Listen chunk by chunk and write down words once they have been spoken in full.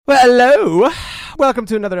Well, hello. Welcome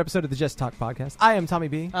to another episode of the Just Talk Podcast. I am Tommy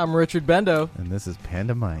B. I'm Richard Bendo. And this is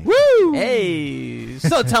Panda Mike. Woo! Hey.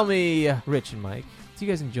 So tell me, Rich and Mike, do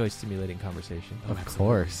you guys enjoy stimulating conversation? Of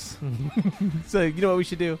course. So you know what we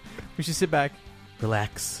should do? We should sit back,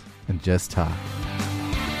 relax. And just talk.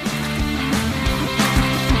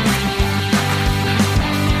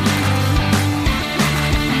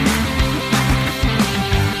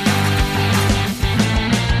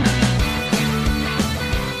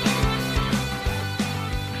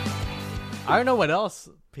 I don't know what else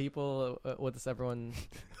people, what's everyone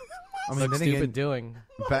looks then stupid again, doing.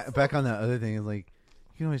 back on that other thing is like,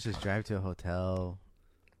 you can always just drive to a hotel,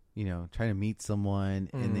 try to meet someone,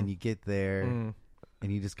 and then you get there and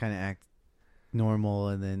you just kind of act normal,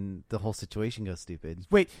 and then the whole situation goes stupid.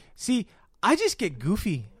 Wait, see, I just get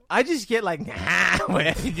goofy. I just get like,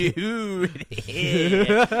 what, dude? You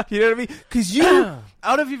know what I mean? Because I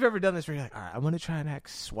don't know if you've ever done this where you're like, all right, I'm going to try and act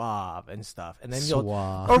suave and stuff. And then you'll,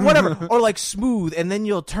 or whatever, or like smooth. And then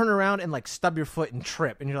you'll turn around and like stub your foot and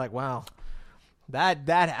trip. And you're like, wow, that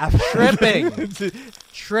happened.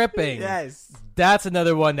 Tripping. Yes. That's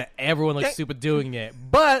another one that everyone looks stupid doing it.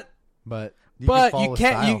 But you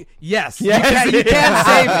can't. Yes. You can't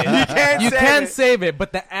save it. You can't save it.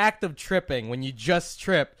 But the act of tripping, when you just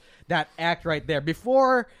trip, that act right there,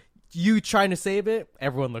 before you trying to save it,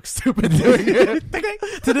 everyone looks stupid doing it.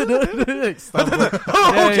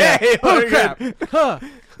 Okay. Oh crap. Huh.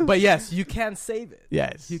 But yes, you can save it.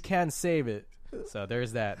 Yes. You can save it. So there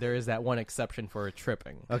is that one exception for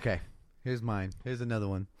tripping. Okay, here's mine. Here's another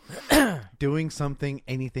one. Doing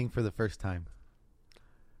anything for the first time.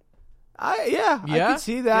 I can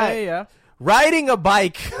see that. Yeah. Riding a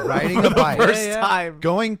bike. First time.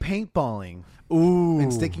 Going paintballing. Ooh.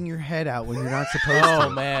 And sticking your head out when you're not supposed to. Oh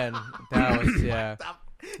man, that was yeah.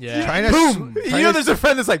 Trying to Boom. There's a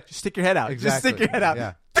friend that's like, just stick your head out. Exactly. Just stick your head out.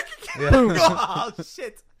 Yeah. Boom. Oh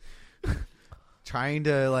shit. Trying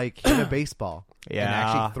to like hit a baseball. Yeah. And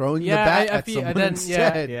actually throwing the bat at someone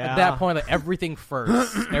instead. At that point, like everything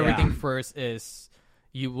first. Everything first is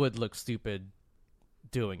you would look stupid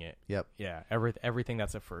doing it. Yep. Yeah. Everything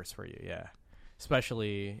that's a first for you. Yeah.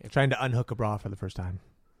 Especially if, Trying to unhook a bra for the first time.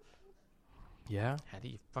 yeah. How do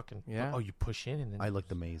you fucking... Yeah. Oh, you push in and then... I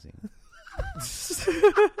looked amazing.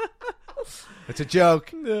 It's a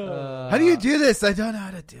joke. How do you do this? I don't know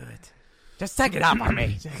how to do it. Just take it up on me.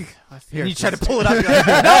 Here, And you try to just- pull it up. You're like,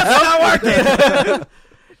 no, it's not working.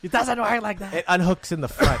 It doesn't work like that. It unhooks in the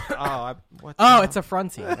front. It's a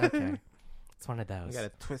frontie. Okay. It's one of those. You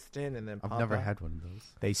got to twist in and then I've pop never out. had one of those.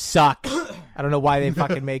 They suck. I don't know why they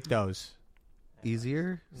fucking make those.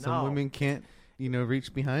 Easier? No. Some women can't,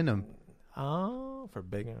 reach behind them. Oh, for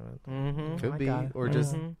bigger. Mm-hmm. Could I be. got it. Or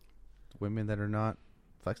just women that are not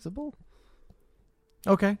flexible.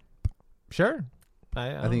 Okay. Sure.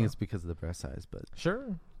 I think it's because of the breast size, but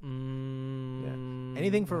Sure.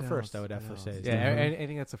 Anything for a first, I would definitely say. Yeah,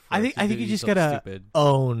 anything that's a first. I think you just gotta stupid.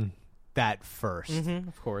 own that first. Mm-hmm,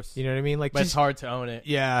 of course. You know what I mean? Like, But just it's hard to own it.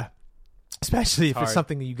 yeah. Especially if it's hard.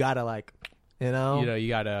 something that you gotta like, You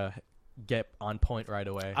gotta get on point right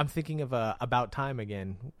away. I'm thinking of About Time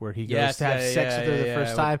again, where he goes Yes, to have sex with her the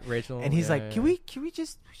first with time, Rachel, and he's like, yeah. "Can we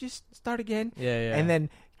just start again?" Yeah. And then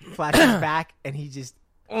flashes back, and he just,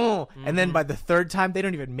 and then by the third time, they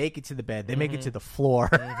don't even make it to the bed; they make it to the floor.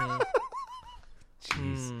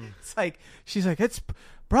 jeez. It's like she's like, "It's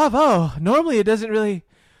bravo." Normally, it doesn't really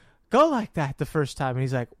go like that the first time, and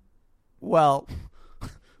he's like, "Well,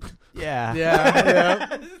 yeah,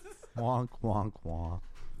 Yeah. Wonk, wonk, wonk.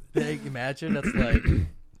 Imagine that's like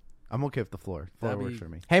I'm okay with the floor. Floor That'd works be- for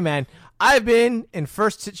me. Hey man, I've been in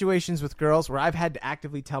first situations with girls where I've had to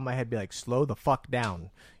actively tell my head, be like, slow the fuck down.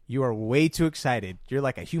 You are way too excited. You're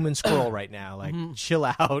like a human squirrel right now. Like, chill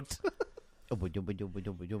out.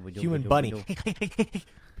 Human bunny. Be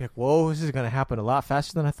like, whoa, this is going to happen a lot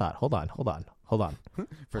faster than I thought. Hold on. First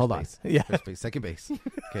Hold on. base. Yeah. First base. Second base.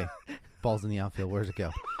 Okay. Ball's in the outfield. Where's it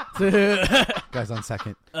go? Guy's on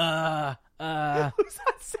second. Who's on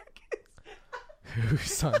second?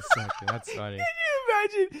 who's on second. That's funny. Can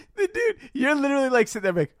you imagine the dude? You're literally like sitting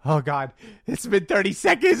there like, oh God, it's been 30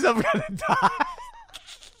 seconds. I'm going to die.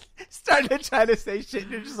 Starting to try to say shit.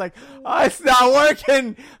 And you're just like, oh, it's not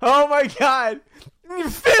working. Oh my God.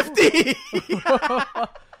 50.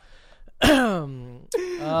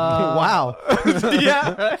 Wow.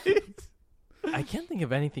 Yeah, right? I can't think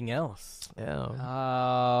of anything else.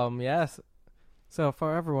 Yeah. Yes. So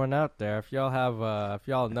for everyone out there, if y'all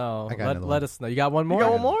know, I got another let one. us know. You got one You more?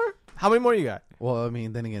 got one more? How many more you got? Well, I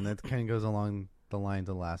mean, then again, that kind of goes along the lines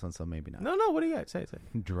of the last one, so maybe not. No, what do you got? Say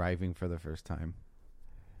it. Driving for the first time.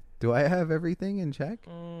 Do I have everything in check?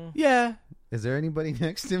 Yeah. Is there anybody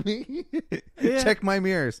next to me? Yeah. Check my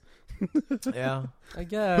mirrors. Yeah. I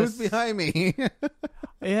guess. Who's behind me?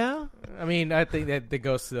 Yeah. I mean, I think that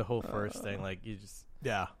goes to the whole first thing. Like, you just,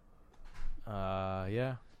 Yeah.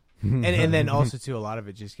 yeah. And then also too, a lot of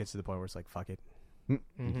it just gets to the point where it's like, fuck it. Mhm.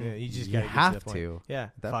 Yeah, you just You gotta have get to. The point. to. Yeah.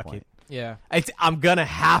 At that Fuck point. it. Yeah. I'm gonna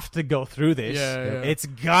have to go through this. Yeah, yeah. It's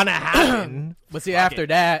gonna happen. But see, Fuck after it.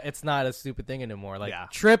 that, it's not a stupid thing anymore. Like, Yeah.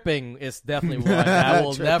 tripping is definitely one that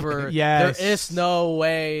will Tripping. never. Yes. There is no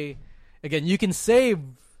way. Again, you can save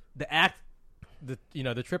the act,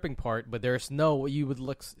 the tripping part, but there's no. You would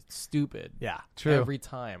look stupid. Yeah. True. Every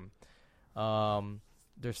time.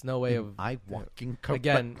 There's no way of I walking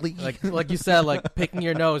again, correctly. like you said, like picking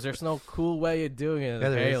your nose. There's no cool way of doing it. Yeah,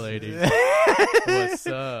 there Hey, is. lady, what's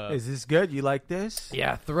up? Is this good? You like this?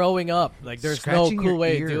 Yeah, throwing up. Like there's Scratching no your cool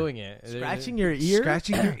way ear. of doing it. Scratching your ear.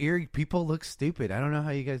 Scratching your ear. People look stupid. I don't know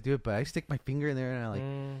how you guys do it, but I stick my finger in there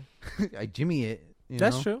and I I jimmy it. You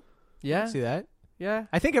That's know? true. Yeah, See that? yeah.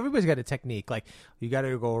 I think everybody's got a technique. Like you got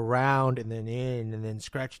to go around and then in and then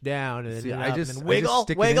scratch down and then See, up, I and just then I wiggle, just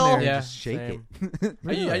stick wiggle. it in there Yeah, and just shake same. it.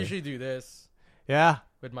 I usually do this Yeah.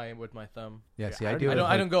 with my thumb. Yeah, see, I I don't- do. I it don't- with I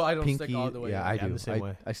my don't go. I don't pinky. stick all the way. Yeah, in. I I'm do. the same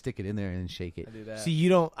way. I stick it in there and shake it. I do that. See, you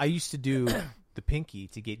don't. I used to do the pinky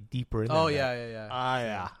to get deeper in. oh there. yeah, yeah, yeah. Ah,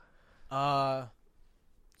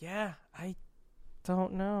 yeah. Yeah. I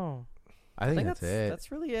don't know. I think that's it.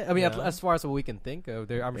 That's really it. I mean, Yeah. as far as what we can think of,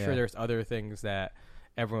 I'm sure Yeah. there's other things that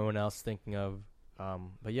everyone else is thinking of.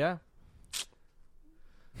 But yeah,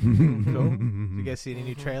 Cool. You guys see any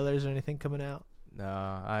new trailers or anything coming out? no,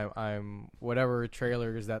 I'm whatever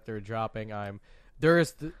trailers that they're dropping.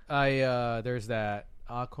 There's that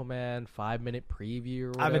Aquaman 5-minute preview. Or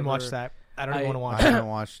whatever. I haven't watched that. I don't even want to I watch it. haven't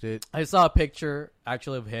watched it. I saw a picture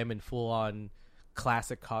actually of him in full on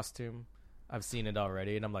classic costume. I've seen it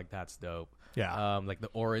already, and I'm like, that's dope. Yeah. Like the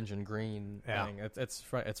orange and green Yeah. thing. It's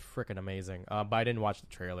freaking amazing. But I didn't watch the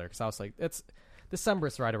trailer because I was like,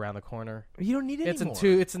 December's right around the corner. You don't need it It's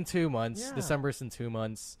anymore. in 2 months. Yeah. December's in 2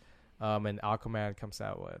 months. And Aquaman comes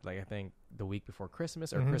out I think the week before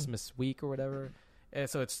Christmas or Mhm. Christmas week or whatever. And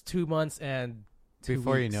so it's 2 months and 2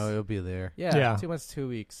 Before weeks. you know, it'll be there. Yeah, Yeah. 2 months, 2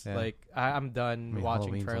 weeks. Yeah. Like I'm done I mean,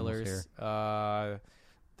 watching Halloween's almost trailers.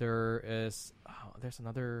 There's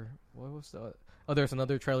another. What was the? Oh, there's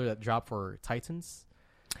another trailer that dropped for Titans,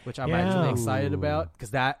 which I'm actually Yeah. excited Ooh. about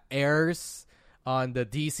because that airs on the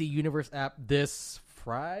DC Universe app this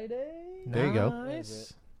Friday. There you go.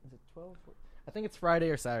 Is it 12? I think it's Friday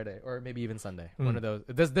or Saturday or maybe even Sunday. Mm. One of those.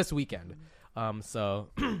 This weekend. So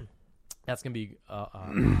that's gonna be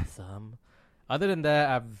awesome. Other than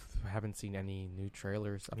that, I haven't seen any new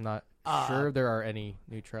trailers. I'm not sure there are any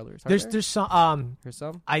new trailers. Are there? There's some. There's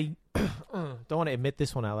some. I don't want to admit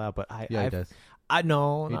this one out loud, but Yeah, it does.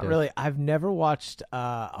 no, He not does. really. I've never watched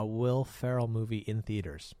a Will Ferrell movie in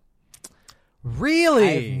theaters.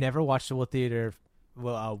 Really? I've never watched a Will Ferrell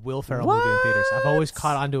movie in theaters. I've always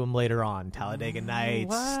caught onto him later on. Talladega Nights,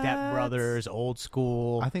 What? Step Brothers, Old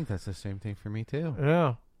School. I think that's the same thing for me too.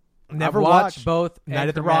 Yeah. Never I've watched watched both. Night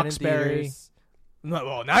at the Anchorman in Roxbury. theaters. No,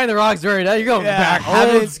 well, Night at the Roxbury. Now you're going Yeah, back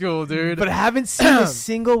haven't- old school, dude. But I haven't seen a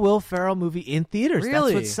single Will Ferrell movie in theaters.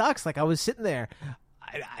 Really? That's what sucks. Like I was sitting there.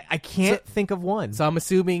 I can't think of one. so I'm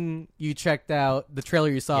assuming you checked out the trailer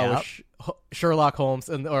you saw Yep. with Sherlock Holmes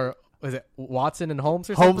or was it Watson and Holmes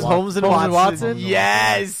or something? Holmes and Watson. Watson?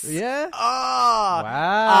 Yes. Yeah. Oh.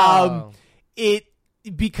 Wow. It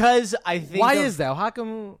because I think Why of- is that? How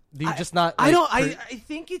come do you just not? I like, don't. I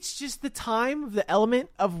think it's just the time of the element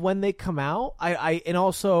of when they come out. And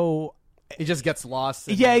also. It just gets lost.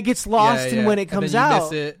 Yeah, it gets lost in when it And then comes you out.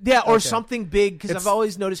 miss it. Yeah, or Okay. something big because It's- I've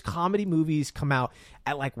always noticed comedy movies come out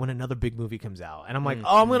at like when another big movie comes out, and I'm like,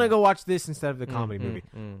 oh, I'm gonna go watch this instead of the comedy movie.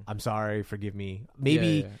 I'm sorry, forgive me.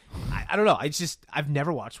 Maybe I don't know. I've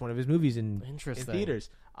never watched one of his movies in Interesting. theaters.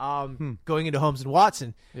 Going into Holmes and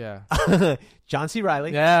Watson, Yeah. John C.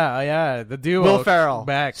 Reilly, Yeah. The duo. Will Ferrell,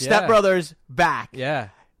 back. Step yeah. Brothers back. Yeah.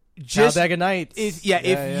 Just Talladega Nights.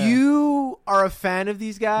 if you are a fan of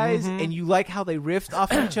these guys and you like how they riffed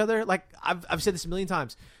off of each other, like I've said this a million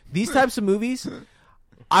times, these types of movies,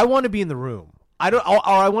 I want to be in the room. I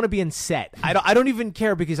want to be in set. I don't even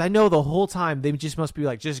care because I know the whole time they just must be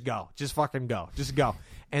like, just go, just fucking go, just go,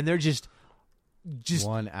 and they're just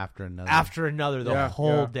One after another. the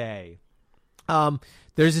whole day.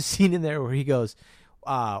 There's a scene in there where he goes,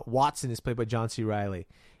 Watson is played by John C. Reilly.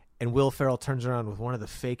 And Will Ferrell turns around with one of the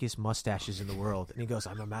fakest mustaches in the world. And he goes,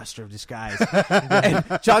 I'm a master of disguise. And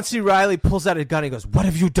John C. Reilly pulls out a gun and he goes, what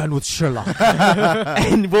have you done with Sherlock?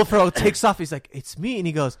 And Will Ferrell takes off. He's like, it's me. And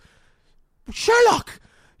he goes, Sherlock,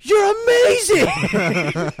 you're amazing.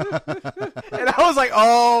 And I was like,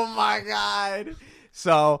 oh my God.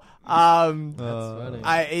 So, That's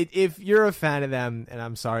funny. if you're a fan of them, and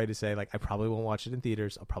I'm sorry to say, like, I probably won't watch it in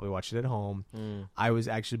theaters. I'll probably watch it at home. I was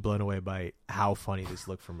actually blown away by how funny this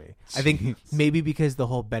looked for me. I think maybe because the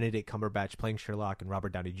whole Benedict Cumberbatch playing Sherlock and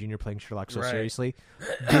Robert Downey Jr. playing Sherlock so Right. seriously,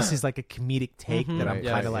 this is like a comedic take that I'm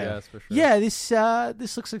Yes, kind of like, yes, for sure. yeah,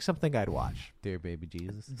 this looks like something I'd watch. Dear baby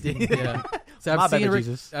Jesus. Yeah. So My I've seen baby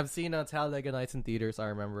Jesus. I've seen Talladega Nights in theaters. I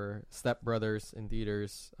remember Step Brothers in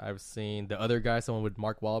theaters. I've seen the other guy, someone with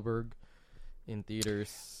Mark Wahlberg, in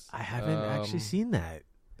theaters. I haven't actually seen that.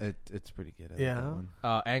 It's pretty good. Yeah. That one.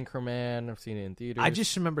 Anchorman. I've seen it in theaters. I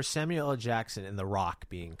just remember Samuel L. Jackson and The Rock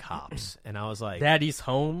being cops, and I was like, Daddy's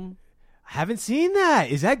Home. I haven't seen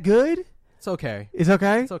that. Is that good? It's okay. It's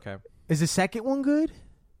okay. It's okay. Is the second one good?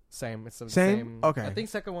 Same. It's the Same? same. Okay. I think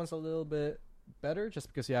second one's a little bit better, just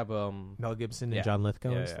because you have Mel Gibson Yeah. and John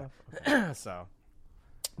Lithgow Yeah, and yeah. stuff. So,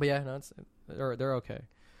 but yeah, no, they're okay.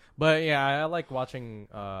 But yeah, I like watching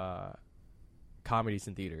comedies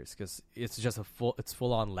in theaters because it's just it's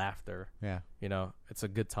full on laughter. Yeah. You know, it's a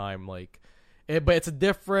good time. But it's a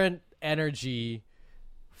different energy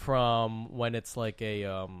from when it's like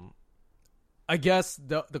a I guess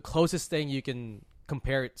the closest thing you can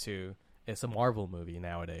compare it to is a Marvel movie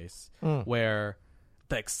nowadays, where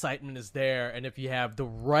the excitement is there, and if you have the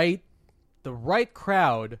right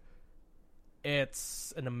crowd,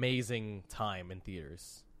 it's an amazing time in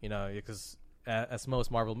theaters. You know, because as most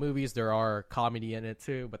Marvel movies, there are comedy in it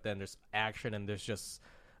too, but then there's action and there's just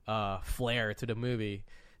flair to the movie.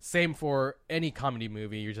 Same for any comedy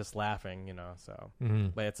movie, you're just laughing, you know. So,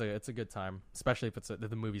 but it's a good time, especially if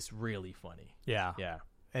the movie's really funny. Yeah. Yeah,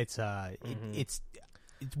 It's it's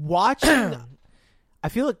watching. I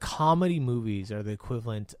feel like comedy movies are the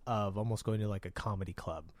equivalent of almost going to like a comedy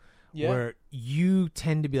club. Yeah. Where you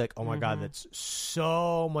tend to be like, oh my God, that's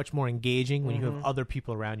so much more engaging when you have other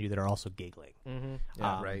people around you that are also giggling.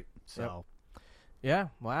 yeah, Right. So, yeah.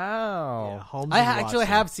 Wow. Yeah, Holmes I and actually Watson.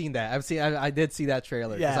 have seen that. I did see that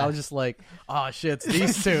trailer because Yeah. I was just like, oh shit, it's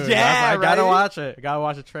these two. Yeah, I gotta right? watch it. I gotta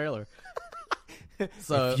watch the trailer.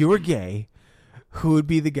 So if you were gay, who would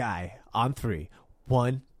be the guy on 3?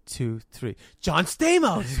 1, 2, 3. John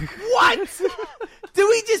Stamos. What? Do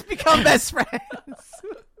we just become best friends?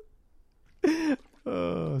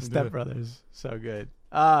 Oh, Step Brothers, so good.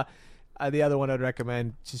 The other one I'd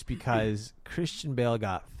recommend just because Christian Bale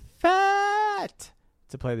got fat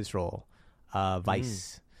to play this role.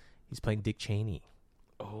 Vice. He's playing Dick Cheney.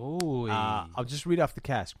 oh, I'll just read off the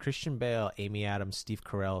cast: Christian Bale, Amy Adams, Steve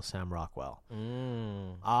Carell, Sam Rockwell.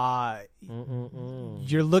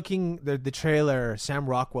 You're looking the trailer. Sam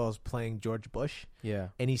Rockwell's playing George Bush. yeah.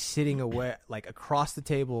 And he's sitting away, like across the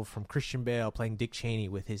table from Christian Bale playing Dick Cheney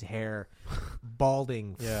with his hair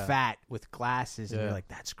balding, Yeah. fat, with glasses. And Yeah. you're like,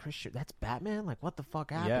 that's Christian. That's Batman? Like, what the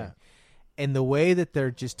fuck happened? Yeah. And the way that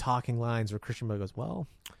they're just talking lines where Christian Bale goes, well,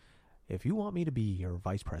 if you want me to be your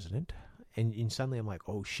vice president. And suddenly I'm like,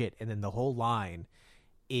 oh, shit. And then the whole line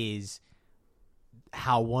is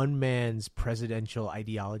how one man's presidential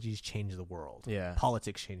ideologies change the world. Yeah.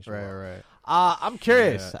 Politics change the world. Right. I'm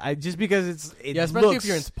curious. Yeah. I just because it Yeah, especially looks, if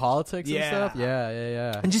you're into politics Yeah. and stuff.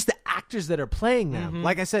 Yeah. and just the actors that are playing them. Mhm.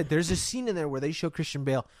 Like I said, there's a scene in there where they show Christian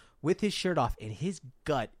Bale with his shirt off, and his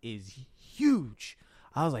gut is huge.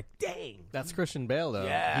 I was like, dang. That's Christian Bale though.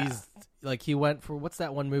 Yeah. He's like he went for what's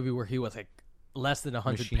that one movie where he was like less than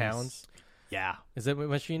 100 Machinist. pounds? Yeah. Is it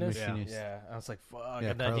Machinist? Machinist. Yeah. I was like, fuck. Yeah,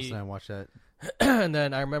 And then Carlos and I watched that. and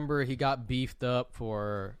then I remember he got beefed up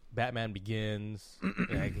for Batman Begins.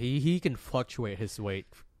 Like he can fluctuate his weight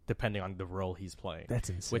depending on the role he's playing. That's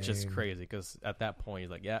insane. Which is crazy because at that point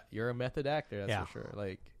he's like, yeah, you're a method actor, that's Yeah. for sure.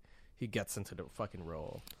 Like he gets into the fucking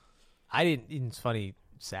role. I didn't. It's funny,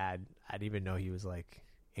 sad. I didn't even know he was like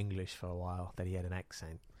English for a while. That he had an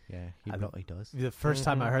accent. Yeah, he I probably does. The first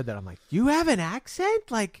time I heard that, I'm like, you have an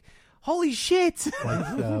accent? Like, holy shit!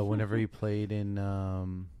 Like whenever he played in,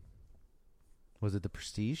 was it The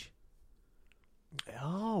Prestige?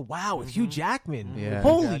 Oh wow, with Hugh Jackman. Yeah.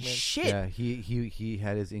 Holy Jackman. shit! Yeah, he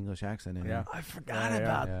had his English accent in Yeah. it. I forgot Yeah, yeah,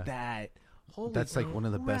 about yeah. that. Holy That's like one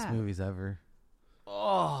of the best crap. movies ever.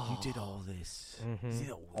 Oh, You did all this.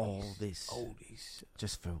 See, All this. oldies.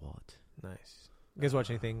 Just for what? Nice. You guys watch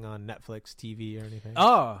anything on Netflix, TV, or anything?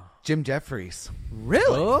 Oh. Jim Jeffries. really?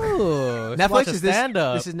 Oh. Netflix is is this? stand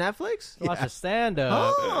up. This is Netflix. Watch a stand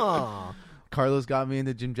up. Oh, Carlos got me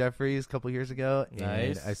into Jim Jeffries a couple years ago,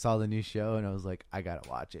 Nice. and I saw the new show, and I was like, I gotta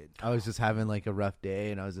watch it. I was just having like a rough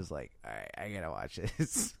day, and I was just like, all right, I gotta watch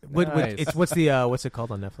this. It's what's the what's it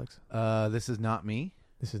called on Netflix? This is not me.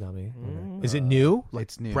 This is not me. Mm. Okay. Is it new? Like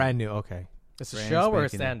It's new. brand new. Okay. It's a Brand show or a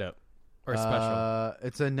spanking new. stand-up or a special.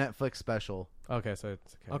 It's a Netflix special. Okay, so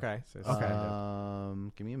it's Okay. So it's Okay.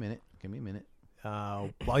 stand-up. Give me a minute.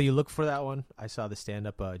 While you look for that one, I saw the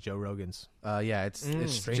stand-up Joe Rogan's. Yeah, it's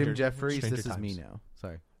Stranger- Jim Jeffries. Stranger This is me Times. now.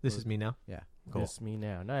 Sorry. This is me now. Yeah. Cool. It's me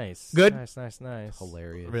now. Nice. Good? Nice.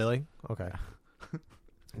 Hilarious. Really? Okay.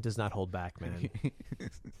 It does not hold back, man.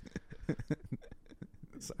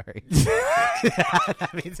 Sorry.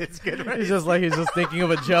 That means it's good, right? He's just thinking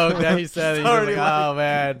of a joke that he said. He's Already like, oh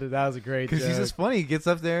man, that was a great joke. Because he's just funny. He gets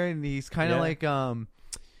up there and he's kind of Yeah. like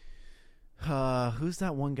who's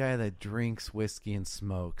that one guy that drinks whiskey and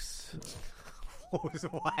smokes?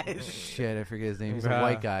 What? Shit, I forget his name. He's a Yeah.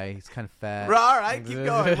 white guy. He's kind of fat. All right, keep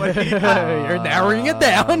going. What do you You're narrowing it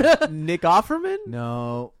down. Nick Offerman?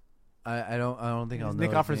 No, I don't think I'll know. Nick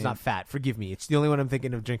his Offerman's name. not fat. Forgive me. It's the only one I'm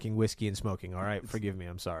thinking of drinking whiskey and smoking. All right, forgive me.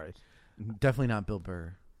 I'm sorry. Definitely not Bill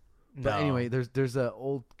Burr. But No. anyway, there's an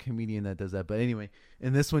old comedian that does that. But anyway,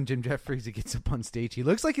 in this one, Jim Jeffries, he gets up on stage. He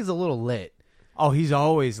looks like he's a little lit. Oh, he's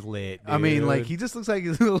always lit. I mean, dude. like he just looks like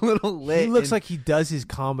he's a little lit. he looks and- like he does his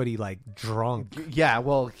comedy like drunk. Yeah,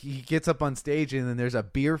 well, he gets up on stage and then there's a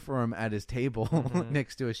beer for him at his table Mm-hmm.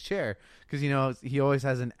 next to his chair because he always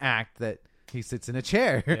has an act that he sits in a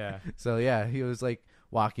chair. Yeah. So yeah, he was like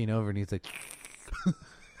walking over and he's like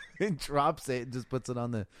and drops it and just puts it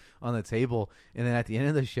on the table. And then at the end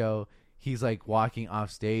of the show, he's like walking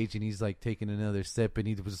off stage and he's like taking another sip and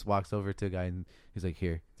he just walks over to a guy and he's like,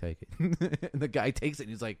 "Here, take it." And the guy takes it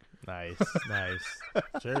and he's like, Nice.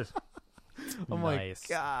 Cheers. "I'm Nice. like,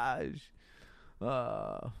 gosh."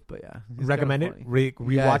 But yeah, he's Recommend kinda it. funny.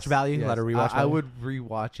 Rewatch Yes, value. yes. Let her rewatch. I value? would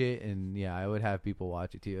rewatch it, and yeah, I would have people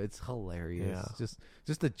watch it too. It's hilarious. Yeah.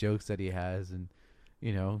 Just the jokes that he has, and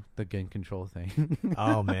the gun control thing.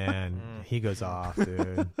 Oh man, he goes off,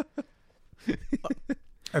 dude.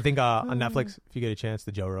 I think on Netflix, if you get a chance,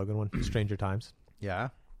 the Joe Rogan one, Stranger Times. Yeah,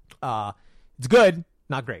 It's good,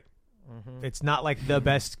 not great. Mm-hmm. It's not like the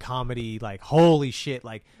best comedy. Like holy shit,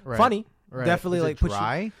 like Right. funny. Right. Definitely Is it like push you-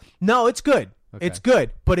 dry. No, it's good. Okay. It's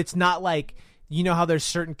good, but it's not like you know how there's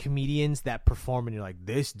certain comedians that perform and you're like,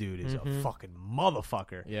 this dude is a fucking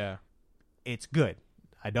motherfucker. Yeah. It's good.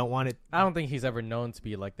 I don't want it. I don't think he's ever known to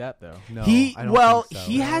be like that though. No, he I don't well, think so.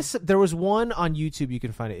 he has. There was one on YouTube. You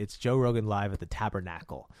can find it. It's Joe Rogan live at the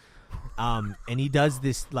Tabernacle, and he does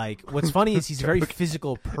this like. What's funny is he's a very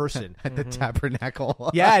physical person. at the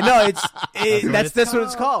Tabernacle. Yeah, no, that's what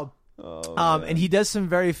it's called. Oh, And he does some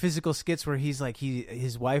very physical skits where he's like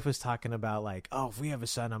his wife was talking about like, oh, if we have a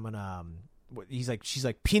son, I'm gonna. She's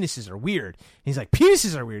like, penises are weird. And he's like,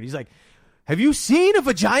 penises are weird. He's like, have you seen a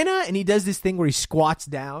vagina? And he does this thing where he squats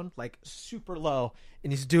down like super low,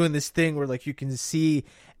 and he's doing this thing where like you can see,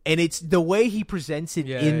 and it's the way he presents it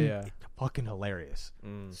Yeah. fucking hilarious.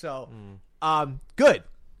 Mm. So, good,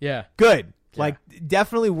 Yeah. good, Yeah. like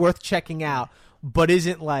definitely worth checking out, but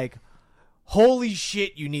isn't like, holy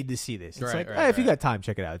shit, you need to see this. It's Right, like, right, if you right. got time,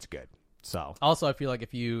 check it out. It's good. So, Also, I feel like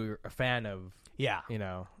if you're a fan of, yeah.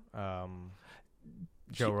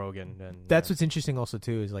 Joe Rogan, then That's what's interesting also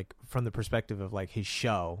too is like from the perspective of like his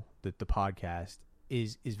show, the podcast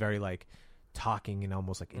is very like talking and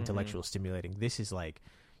almost like intellectual stimulating. This is like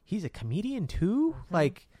he's a comedian too.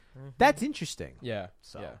 Like that's interesting. Yeah.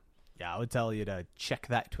 So Yeah. yeah, I would tell you to check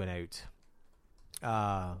that one out.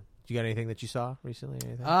 You got anything that you saw recently?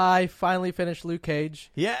 Anything? I finally finished Luke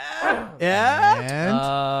Cage. yeah.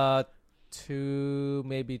 Yeah. And 2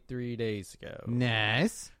 maybe 3 days ago.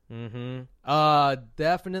 nice.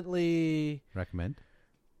 Definitely. Recommend.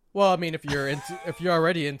 Well, I mean, if you're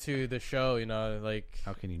already into the show, like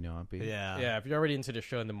How can you not be? yeah, if you're already into the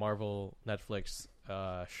show and the Marvel Netflix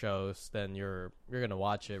shows, then you're gonna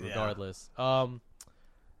watch it Yeah. regardless.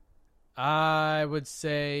 I would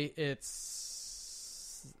say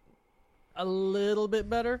it's a little bit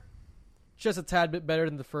better, just a tad bit better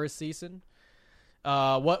than the first season.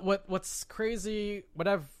 What's crazy? What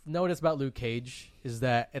I've noticed about Luke Cage is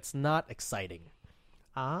that it's not exciting.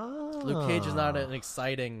 Luke Cage is not an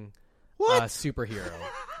exciting superhero.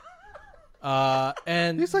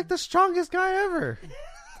 And He's like the strongest guy ever.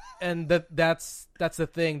 and that's the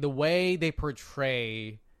thing. The way they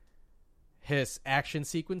portray his action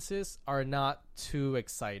sequences are not too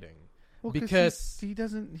exciting. Well, because he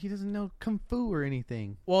doesn't know kung fu or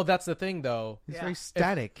anything. well, that's the thing though. He's Yeah. very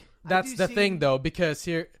static. That's do the see- thing though, because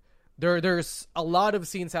there's a lot of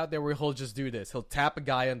scenes out there where he'll just do this. He'll tap a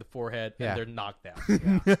guy on the forehead Yeah. and they're knocked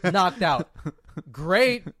out. Knocked out.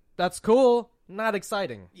 Great. That's cool. Not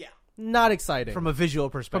exciting. Yeah. Not exciting. From a visual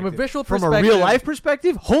perspective. From a visual From a perspective- real life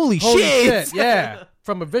perspective, holy shit. Yeah.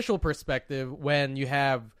 From a visual perspective, when you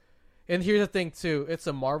have, and here's the thing too, it's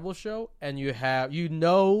a Marvel show, and you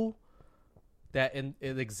that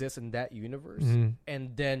it exists in that universe, Mhm.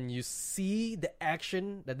 and then you see the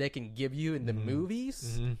action that they can give you in the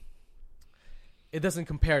movies. Mhm. It doesn't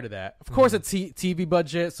compare to that. Of course, it's TV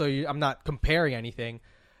budget, so I'm not comparing anything.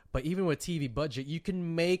 But even with TV budget, you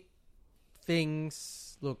can make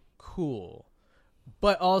things look cool.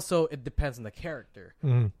 But also, it depends on the character.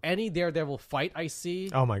 Mhm. Any Daredevil fight I see,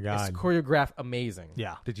 Oh my is god. choreographed amazing.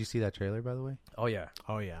 Yeah. Did you see that trailer, by the way? Oh yeah.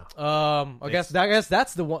 Oh yeah. I guess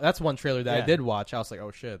that's the one. That's one trailer that I Yeah. did watch. I was like,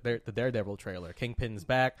 oh shit, the Daredevil trailer. Kingpin's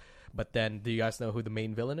back. But then, do you guys know who the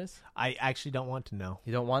main villain is? I actually don't want to know.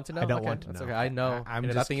 You don't want to know? I don't Okay, want to that's know. Okay, I know. I'm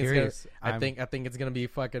And just I curious. I think it's gonna be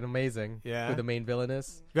fucking amazing. Yeah. Who the main villain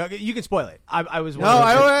is? You can spoil it. I was. No,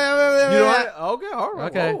 I don't. You know what? Okay. All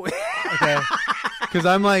right. Okay. Whoa. Okay. Because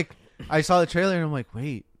I'm like, I saw the trailer and I'm like,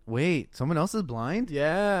 wait, someone else is blind,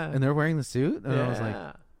 Yeah. and they're wearing the suit, and I was like,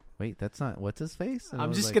 Yeah. wait, that's not what's his face. And I I'm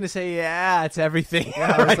was just like, gonna say, yeah, it's everything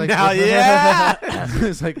I was right like, now. what the- Yeah. I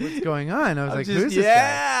was like, what's going on? I was I'm like, just- who's this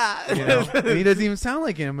yeah. guy? You know, and he doesn't even sound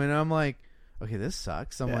like him, and I'm like, okay, this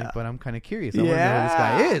sucks. I'm Yeah. like, but I'm kind of curious. I want to know who this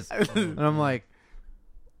guy is, Yeah. and I'm like,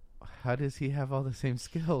 how does he have all the same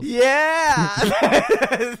skills? Yeah.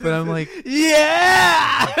 But I'm like,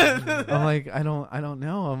 yeah. I'm like, I don't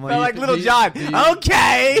know. I'm Felt like like, Little do you- John. do you-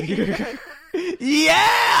 Okay.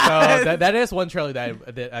 Yeah. So that is one trailer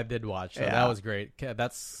that I did watch. So Yeah. that was great.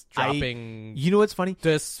 That's dropping You know what's funny?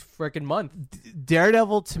 this freaking month.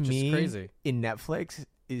 Daredevil to Which is me crazy. in Netflix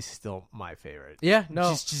is still my favorite. Yeah,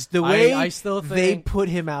 no. Just the way I still they think put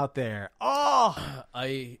him out there. Oh,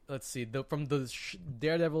 let's see from the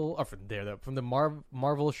Daredevil or from the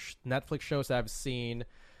Marvel Netflix shows that I've seen.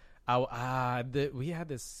 We had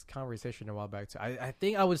this conversation a while back too. I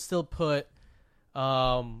think I would still put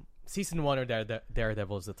season 1 or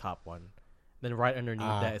Daredevil is the top one. Then right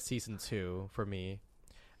underneath that is season 2 for me.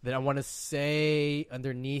 Then I want to say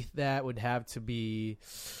underneath that would have to be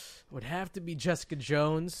Jessica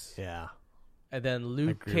Jones, yeah. and then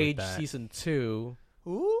Luke agree with Cage that. season 2,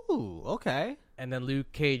 Ooh, okay. and then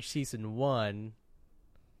Luke Cage season 1,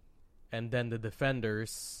 and then the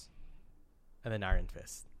Defenders, and then Iron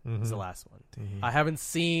Fist is the last one. Mhm. I haven't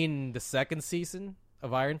seen the second season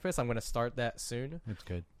of Iron Fist. I'm gonna start that soon. it's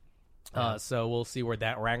good. So we'll see where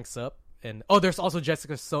that ranks up. And there's also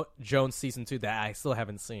Jessica Jones season 2 that I still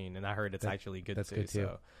haven't seen, and I heard it's actually good that's too. good too.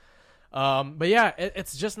 So, but yeah,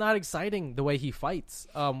 it's just not exciting the way he fights.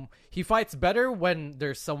 He fights better when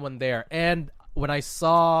there's someone there. And when I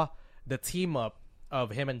saw the team up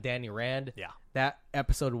of him and Danny Rand, Yeah. that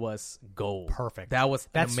episode was gold. Perfect. That was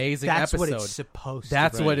an amazing that's episode. what it's supposed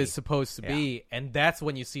That's to be. what it's supposed to be, and that's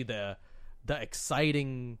when you see the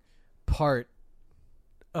exciting part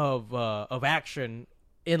of action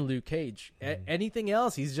in Luke Cage. Anything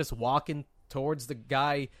else, he's just walking towards the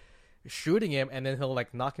guy, shooting him, and then he'll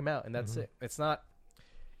like knock him out, and that's it. It's not.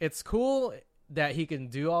 It's cool that he can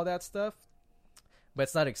do all that stuff, but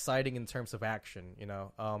it's not exciting in terms of action, you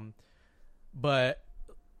know. But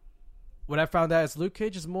what I found out is Luke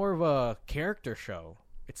Cage is more of a character show.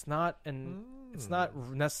 It's not It's not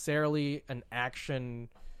necessarily an action.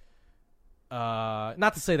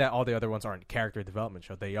 Not to say that all the other ones aren't character development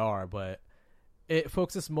show. They are, but it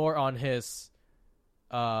focuses more on his.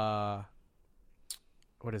 What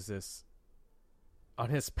is this? On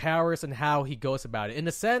his powers and how he goes about it. In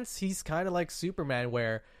a sense, he's kind of like Superman,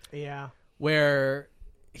 where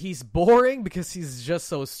he's boring because he's just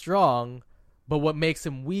so strong, but what makes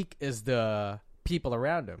him weak is the people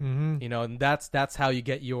around him. Mm-hmm. You know, and that's how you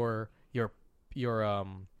get your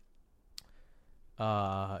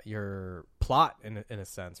plot in a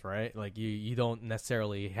sense, right? Like you don't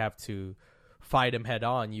necessarily have to fight him head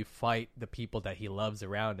on. You fight the people that he loves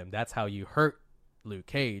around him. That's how you hurt Luke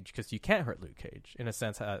Cage, because you can't hurt Luke Cage in a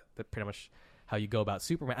sense. That's pretty much how you go about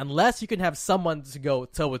Superman, unless you can have someone to go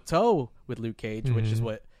toe with toe with Luke Cage, which is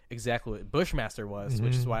exactly what Bushmaster was,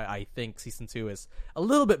 which is why I think season 2 is a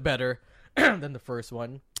little bit better than the first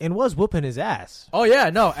one. And was whooping his ass. Oh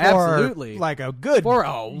yeah, no, For, absolutely. like a good for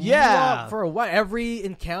a while, every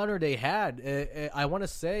encounter they had, I want to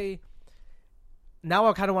say. Now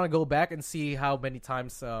I kind of want to go back and see how many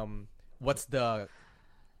times. What's the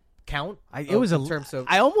count? It was in terms of.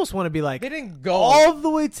 I almost want to be like They didn't go all the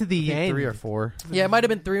way to the end. 3 or 4. Yeah, it might have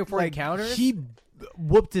been 3 or 4 Like, encounters. He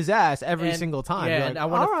whooped his ass every And- single time. Yeah, You're and like, I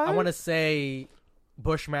want to. all right. I want to say,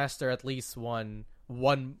 Bushmaster at least one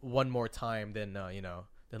more time than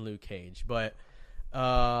than Luke Cage, but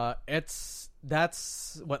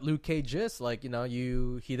that's what Luke Cage is like.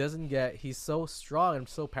 He's so strong and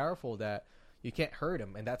so powerful that you can't hurt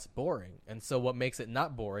him, and that's boring. And so what makes it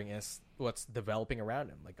not boring is what's developing around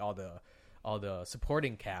him, like all the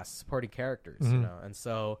supporting characters, you know. And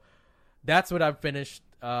so that's what I've finished.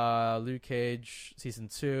 Luke Cage season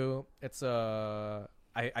 2. It's I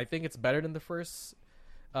think it's better than the first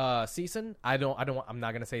season. I'm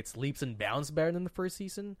not gonna say it's leaps and bounds better than the first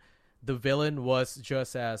season. The villain was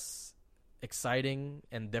just as exciting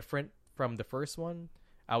and different from the first one.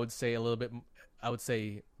 I would say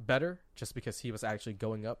better, just because he was actually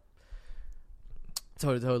going up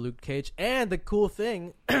toe to toe Luke Cage. And the cool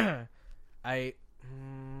thing,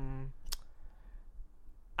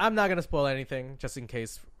 I'm not gonna spoil anything, just in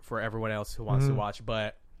case for everyone else who wants to watch.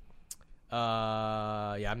 But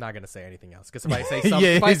I'm not gonna say anything else, because if I say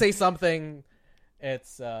if I say something,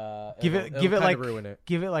 it's give it like ruin it.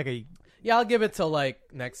 Give it like a I'll give it till like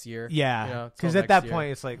next year. Yeah, because till at that next year.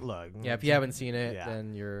 point it's like, look, if you haven't seen it, Yeah.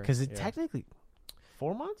 then you're because it technically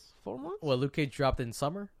 4 months. 4 months. Well, Luke Cage dropped in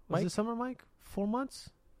summer. Was Mike? it summer, Mike? 4 months.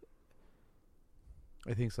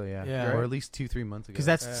 I think so. Yeah. Yeah. Or at least 2-3 months ago. Because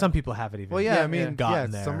that's some people haven't even. Well, yeah. Yeah, I mean, gotten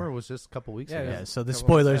there. summer was just a couple weeks ago. Yeah. So the Couple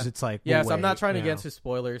spoilers, months, yeah. it's like Yeah, we'll so I'm not wait, trying to you get know. into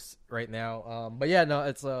spoilers right now. But yeah, no,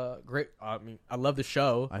 it's a great. I mean, I love the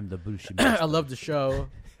show. I'm the Bushi. I love the show.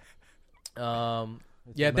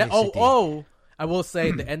 Yeah. my city. I will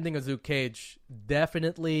say the ending of Luke Cage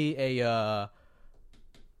definitely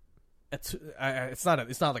it's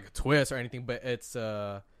not like a twist or anything, but it's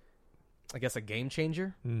I guess a game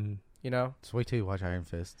changer. You know, Just wait till you watch Iron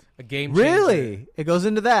Fist. a game changer. Really, it goes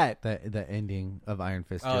into that. The ending of Iron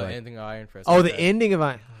Fist. Oh, you're the like, ending of Iron Fist. Oh, the Okay. ending of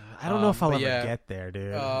I don't know if I'll but ever yeah. get there,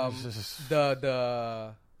 dude.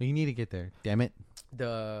 The you need to get there. Damn it.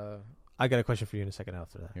 I got a question for you in a second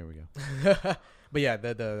after that. Here we go. but yeah,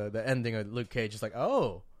 the ending of Luke Cage is like,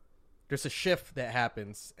 oh, there's a shift that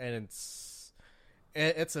happens, and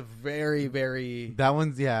it's a very, very That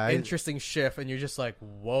one's interesting shift, and you're just like,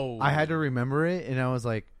 whoa. I had to remember it, and I was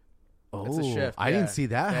like, It's a shift. I yeah. didn't see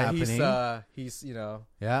that Yeah, happening. He's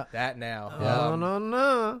Yeah. that now. Oh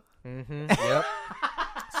no. Yep.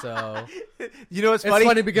 So You know what's It's funny?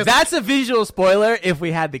 funny because- that's a visual spoiler if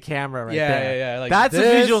we had the camera right there. yeah. Like that's a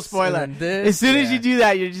this, visual spoiler. and then this, As soon as yeah. you do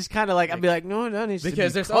that, you're just kind of like, I'd be like, no, that needs to be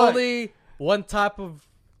because there's cut. only one type of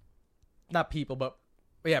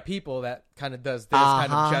people that kind of does this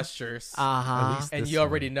kind of gestures, Uh-huh. least- and this you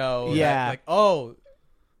already know, that, Yeah. like, oh,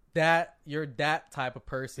 that you're that type of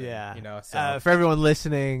person, Yeah. you know. So For everyone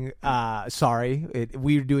listening, sorry.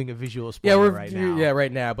 We're doing a visual yeah, spoiler we're right now.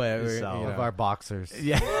 right now, but we're, So- you Of know. our boxers.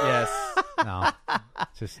 Yeah. yes. No.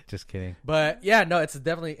 just kidding. But yeah, no, it's a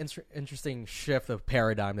definitely interesting shift of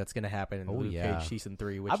paradigm that's going to happen in Oh, Luke yeah. Cage season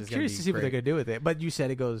 3, which I'm is curious going to see what they're great. going to do with it. But you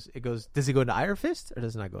said it goes, does it go into Iron Fist or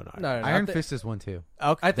does it not go into Iron Fist? No, Iron I thi- Fist is one too.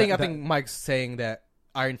 Okay. I think That- Mike's saying that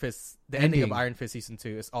Iron Fist, the ending of Ending. Iron Fist season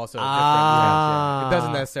 2 is also Ah. different. Yeah. It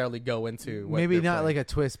doesn't necessarily go into what Maybe they're not playing. like a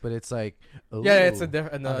twist, but it's like Yeah, it's a ooh,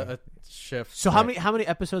 different a shift. So how many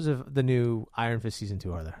episodes of the new Iron Fist season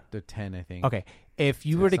 2 are there? They're 10, I think. Okay. If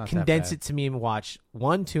you So were it's to not that condense bad. it to me and watch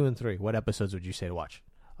 1, 2, and 3, what episodes would you say to watch?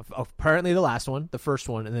 Apparently the last one, the first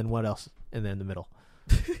one, and then what else? And then the middle.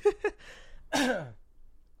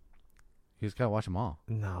 You just gotta watch them all.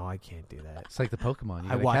 No, I can't do that. It's like the Pokemon. You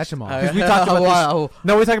I gotta watched- catch them all. Because we talked about this.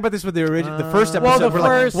 No, we talked about this with the original, the first episode. Well, the We're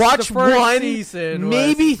first- like, watch the first one, season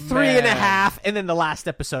maybe was 3.5, and then the last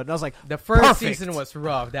episode. And I was like, The first perfect. season was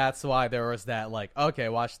rough. That's why there was that, like, okay,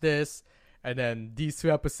 watch this, and then these 2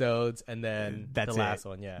 episodes, and then That's the it. last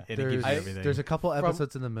one. Yeah. It There's, gives you everything. there's a couple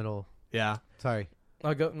episodes in the middle. Yeah. Sorry.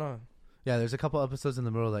 I'll go. No. Yeah, there's a couple episodes in the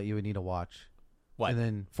middle that you would need to watch. What? And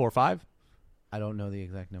then 4 or 5? I don't know the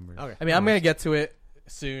exact numbers. Okay. I mean, I'm gonna get to it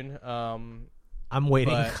soon. I'm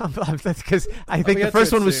waiting But- because I think get the to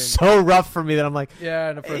first it one was soon. so rough for me that I'm like, Yeah,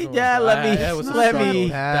 and the first one. Yeah, was let bad. me- It was a let struggle. me-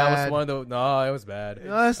 That was Bad. one of the. No, it was bad.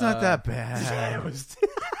 No, it's not that yeah, bad. it was.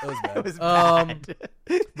 It was bad. It was bad.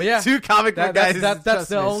 But yeah, 2 comic book guys. that's trust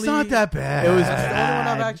the me. only. It's not that bad. It was That's the only one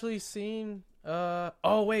I've bad. actually seen.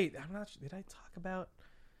 Oh wait, I'm not. Did I talk about?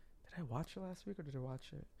 Did I watch it last week or did I watch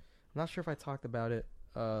it? I'm not sure if I talked about it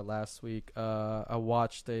last week. I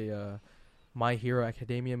watched a My Hero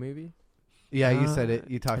Academia movie. Yeah, you said it.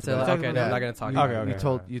 You talked said about that? it. Okay, Yeah. no, I'm not gonna talk You- about it.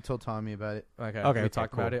 You Okay. told Tommy about it. Okay, Okay, we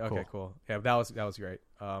talked cool, about it. cool. Okay, cool. Yeah, that was great.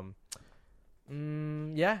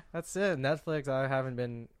 Yeah, that's it. Netflix. I haven't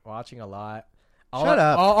been watching a lot. Shut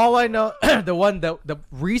up. All I know, the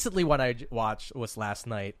recently one I watched was last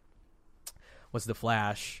night. Was The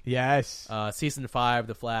Flash. Yes. Season 5,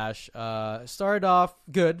 The Flash. Started off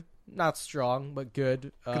good, not strong, but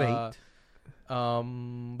good. Great.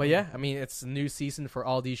 But yeah, I mean, it's a new season for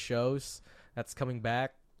all these shows that's coming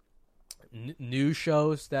back. New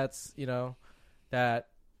shows that's that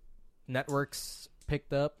networks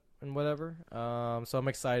picked up and whatever. So I'm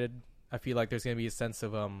excited. I feel like there's gonna be a sense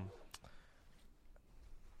of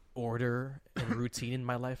order in routine in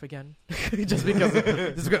my life again. Just because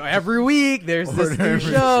every week there's this new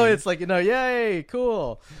show. It's like, yay,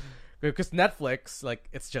 cool. Because Netflix, like,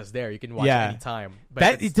 it's just there. You can watch it anytime.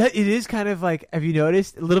 But it is kind of like, have you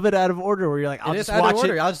noticed, a little bit out of order where you're like, I'll just watch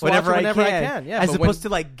it whenever I can. Yeah, as opposed to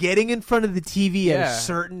like getting in front of the TV at a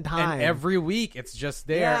certain time. And every week it's just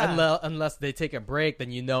there. Unless they take a break,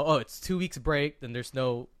 then it's 2 weeks break, then there's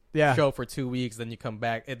no show for 2 weeks, then you come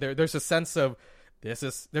back. There's a sense of there's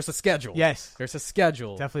a schedule. Yes. There's a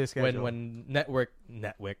schedule. Definitely a schedule. When networks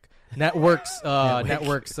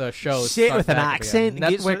shows shit with an accent.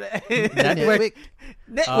 Network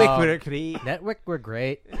were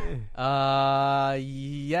great. Flash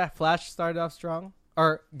started off strong.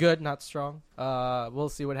 Or good, not strong. We'll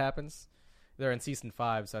see what happens. They're in season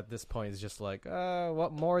 5, so at this point it's just like,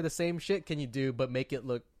 what more of the same shit can you do but make it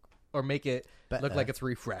look like it's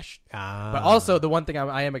refreshed. But also the one thing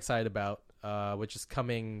I am excited about, which is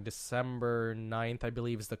coming December 9th, I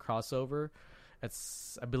believe, is the crossover. I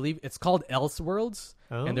believe it's called Elseworlds,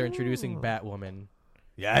 and they're introducing Batwoman.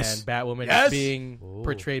 Yes. And Batwoman is being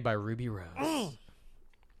portrayed by Ruby Rose.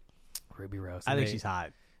 Ruby Rose. I think she's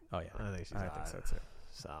hot. Oh yeah, I think she's hot. I think so too.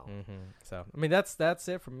 So, I mean, that's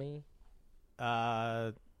it for me.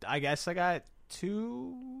 I guess I got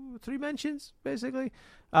 2-3 mentions basically.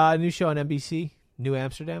 New show on NBC, New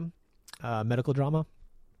Amsterdam, medical drama.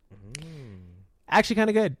 Actually, kind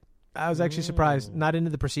of good. I was actually surprised. Not into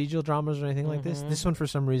the procedural dramas or anything like this. This one, for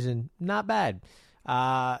some reason, not bad.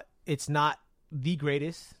 It's not the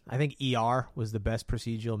greatest. I think ER was the best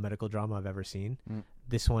procedural medical drama I've ever seen.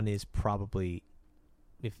 This one is probably,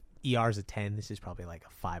 if ER is a 10, this is probably like a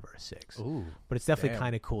 5 or a 6. Ooh, but it's definitely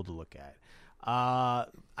kind of cool to look at. I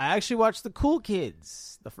actually watched The Cool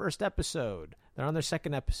Kids, the first episode. They're on their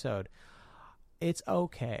second episode. It's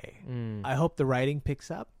okay. I hope the writing picks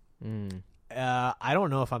up. I don't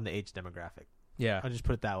know if I'm the age demographic. Yeah. I'll just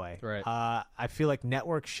put it that way. Right. I feel like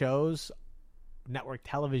network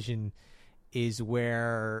television is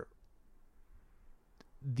where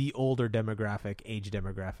the older age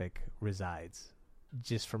demographic resides,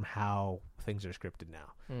 just from how things are scripted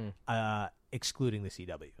now. Excluding the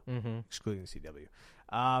CW. Excluding the CW.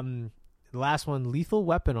 The last one, Lethal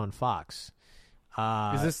Weapon on Fox.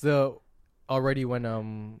 Is this already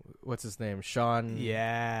when what's his name, Sean?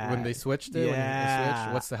 Yeah. When they switched it.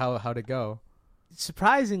 Yeah. What's how'd it go?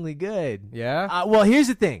 Surprisingly good. Yeah. Well, here's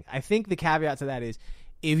the thing. I think the caveat to that is,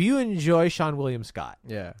 if you enjoy Sean William Scott,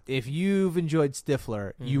 if you've enjoyed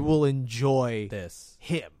Stifler, you will enjoy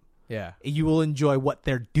him. Yeah. You will enjoy what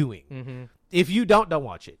they're doing. If you don't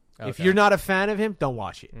watch it. Okay. If you're not a fan of him, don't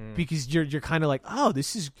watch it because you're kind of like, oh,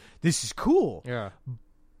 this is cool. Yeah.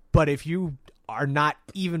 But if you are not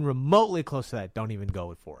even remotely close to that, don't even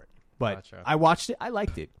go for it. But gotcha. I watched it. I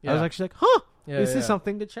liked it. Yeah. I was actually like, this is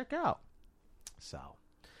something to check out. So,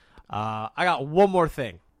 I got one more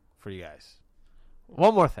thing for you guys.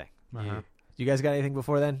 One more thing. You guys got anything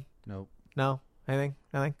before then? Nope. No? Anything?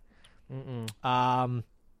 Nothing?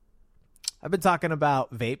 I've been talking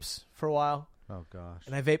about vapes for a while. Oh, gosh.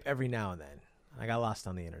 And I vape every now and then. I got lost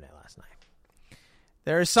on the internet last night.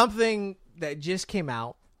 There is something that just came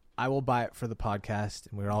out. I will buy it for the podcast,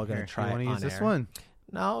 and we're all going to try it on air. You want to use this one?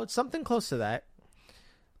 No, it's something close to that.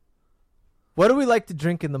 What do we like to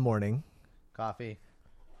drink in the morning? Coffee.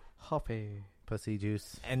 Hoppy. Pussy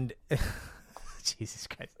juice. And Jesus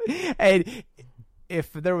Christ. And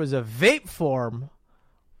if there was a vape form,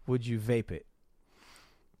 would you vape it?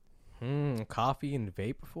 Coffee and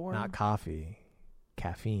vape form? Not coffee.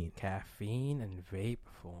 Caffeine. Caffeine and vape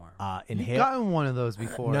form. You've gotten one of those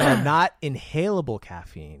before. No, not inhalable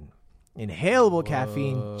caffeine. Inhalable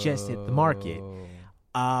caffeine just hit the market.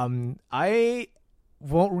 I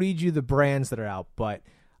won't read you the brands that are out, but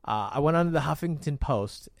I went on to the Huffington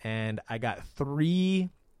Post and I got 3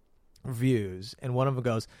 reviews, and one of them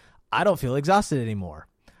goes, I don't feel exhausted anymore.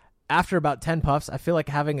 After about 10 puffs, I feel like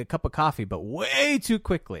having a cup of coffee, but way too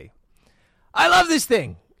quickly. I love this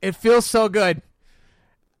thing. It feels so good.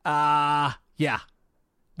 Yeah.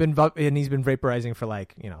 And he's been vaporizing for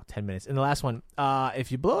 10 minutes. And the last one,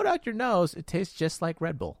 if you blow it out your nose, it tastes just like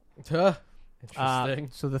Red Bull. Interesting.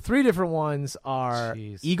 So the 3 different ones are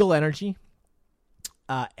Eagle Energy,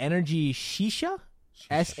 Energy Shisha,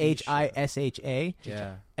 SHISHA.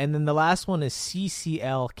 Yeah. And then the last one is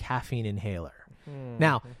CCL Caffeine Inhaler.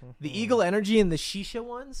 Now, the Eagle Energy and the Shisha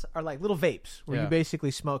ones are like little vapes where you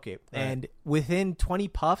basically smoke it. Right. And within 20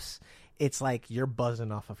 puffs, it's like you're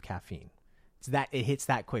buzzing off of caffeine. It hits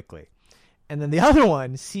that quickly. And then the other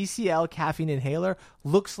one, CCL Caffeine Inhaler,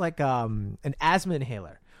 looks like an asthma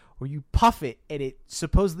inhaler where you puff it and it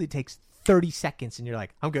supposedly takes 30 seconds and you're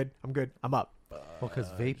like, I'm good, I'm up. Well, because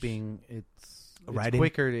vaping, it's Right in-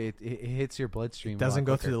 quicker. It hits your bloodstream. It doesn't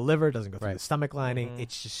go through the liver, doesn't go through Right. the stomach lining.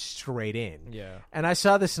 It's just straight in. Yeah. And I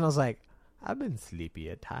saw this and I was like, I've been sleepy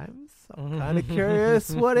at times. I'm kind of curious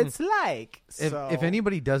what it's like. If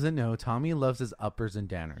anybody doesn't know, Tommy loves his uppers and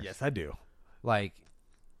downers. Yes, I do. Like,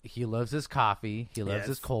 he loves his coffee. He loves Yes.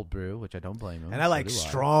 his cold brew, which I don't blame him. And I like So do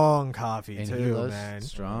strong coffee And too, he loves man.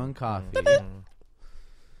 strong coffee.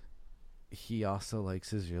 He also likes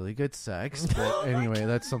his really good sex. But anyway,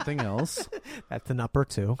 that's something else. That's an upper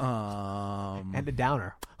too. And a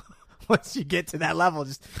downer. Once you get to that level,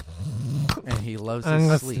 just and he loves I'm his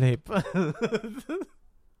gonna sleep. sleep.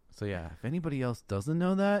 So yeah, if anybody else doesn't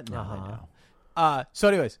know that, now Uh-huh. I know. So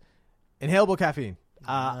anyways, inhalable caffeine.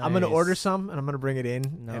 I'm gonna Nice. order some and I'm gonna bring it in,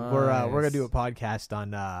 and we're gonna Nice. do a podcast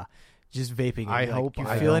on just vaping. I Like, hope you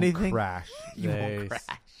I feel don't anything. crash. You won't Nice.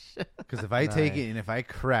 crash. Because if I take Nice. it and if I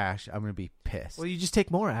crash, I'm gonna be pissed. Well, you just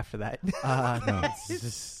take more after that. No.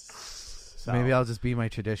 So, Maybe I'll just be my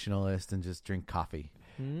traditionalist and just drink coffee.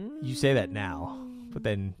 you say that now, but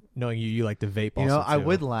then knowing you like to vape. You know, also I too.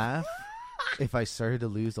 would laugh if I started to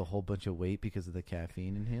lose a whole bunch of weight because of the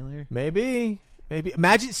caffeine inhaler. Maybe.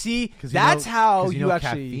 Imagine. See, 'Cause that's how 'cause you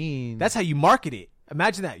actually. caffeine. That's how you market it.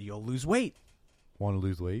 Imagine that you'll lose weight. Want to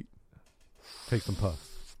lose weight? Take some puffs.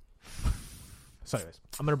 So, anyways,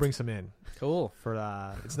 I'm gonna bring some in Cool. for.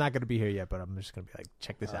 It's not gonna be here yet, but I'm just gonna be like,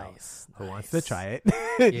 check this out. Nice. Who wants to try it?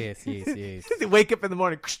 Yes. They wake up in the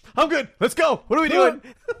morning. I'm good. Let's go. What are we doing?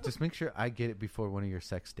 Just make sure I get it before one of your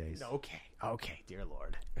sex days. Okay, dear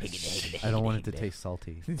Lord. I don't want it to taste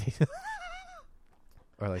salty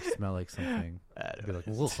or like smell like something. Be like,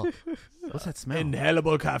 "Whoa, what's that smell?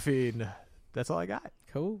 Inhalable caffeine. That's all I got.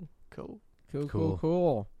 Cool. Cool.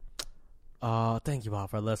 Cool. Thank you all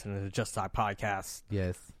for listening to the Just Talk podcast.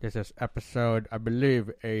 Yes. This is episode, I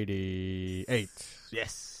believe, 88.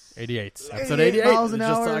 Yes. 88. Episode 88 88 miles of an the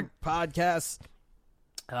Just hour. Talk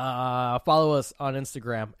podcast. Follow us on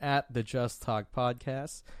Instagram at the Just Talk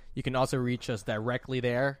podcast. You can also reach us directly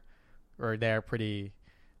there. We're there pretty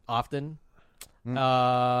often.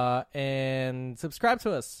 And subscribe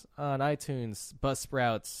to us on iTunes,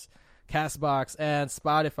 Buzzsprouts, Castbox, and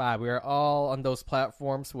Spotify. We are all on those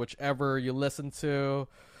platforms, whichever you listen to.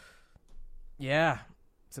 Yeah,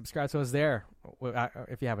 subscribe to us there.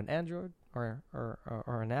 If you have an Android or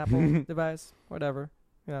an Apple device, whatever,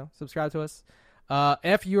 subscribe to us.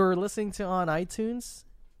 If you're listening to on iTunes,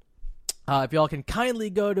 if y'all can kindly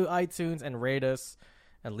go to iTunes and rate us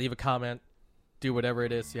and leave a comment, do whatever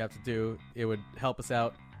it is you have to do, it would help us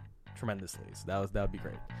out tremendously. So that would be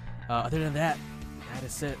great. Other than that, that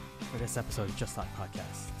is it for this episode of Just Talk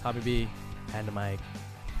Podcast. Tommy B, and the mic,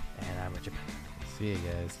 and I'm Richard. See you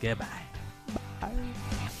guys. Goodbye. Bye.